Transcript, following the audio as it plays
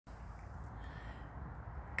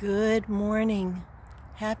Good morning.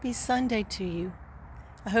 Happy Sunday to you.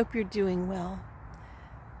 I hope you're doing well.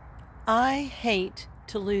 I hate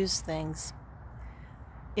to lose things.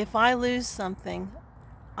 If I lose something,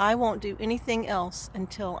 I won't do anything else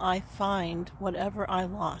until I find whatever I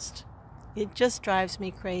lost. It just drives me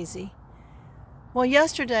crazy. Well,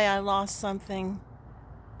 yesterday I lost something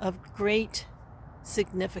of great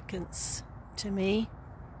significance to me.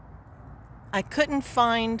 I couldn't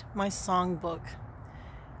find my songbook.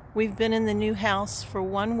 We've been in the new house for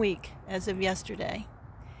 1 week as of yesterday,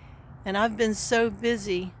 and I've been so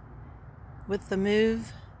busy with the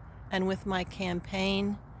move and with my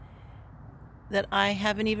campaign that I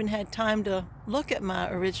haven't even had time to look at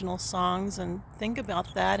my original songs and think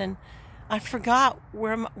about that, and I forgot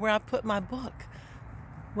where I put my book.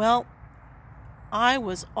 Well, I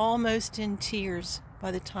was almost in tears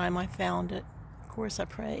by the time I found it. Of course I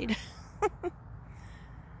prayed.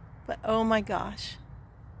 But oh my gosh.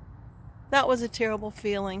 That was a terrible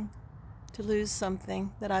feeling, to lose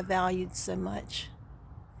something that I valued so much.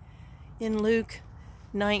 In Luke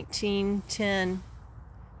 19:10,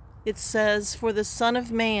 it says, "For the Son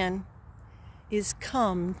of Man is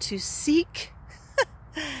come to seek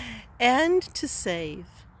and to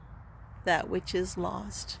save that which is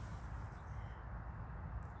lost."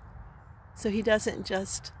 So he doesn't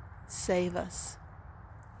just save us,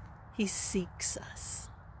 he seeks us.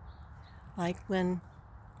 Like when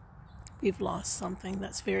we've lost something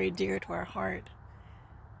that's very dear to our heart,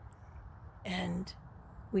 and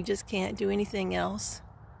we just can't do anything else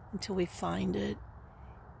until we find it.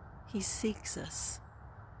 He seeks us,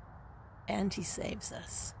 and he saves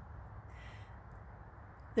us.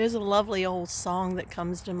 There's a lovely old song that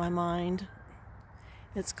comes to my mind.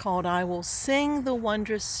 It's called "I Will Sing the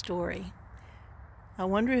Wondrous Story." I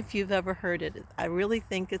wonder if you've ever heard it. I really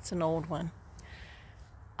think it's an old one.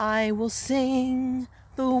 I will sing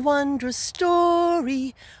the wondrous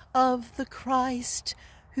story of the Christ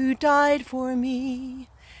who died for me,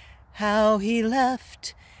 how he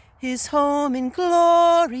left his home in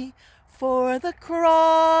glory for the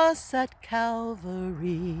cross at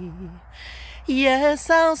Calvary. Yes,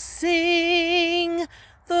 I'll sing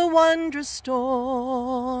the wondrous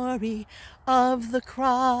story of the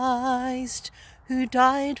Christ who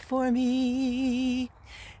died for me.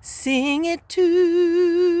 Sing it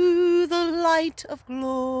to the light of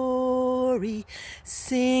glory,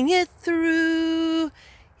 sing it through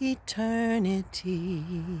eternity.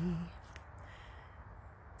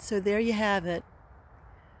 So there you have it.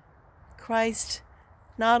 Christ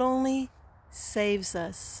not only saves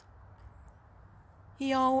us,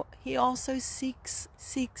 he also seeks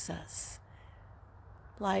us,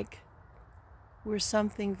 like we're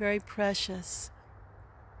something very precious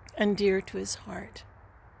and dear to his heart.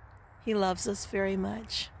 He loves us very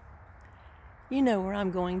much. You know where I'm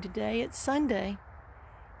going today. It's Sunday,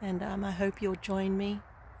 and I hope you'll join me.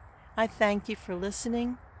 I thank you for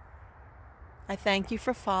listening. I thank you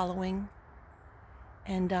for following,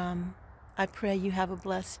 and I pray you have a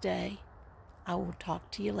blessed day. I will talk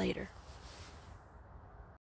to you later.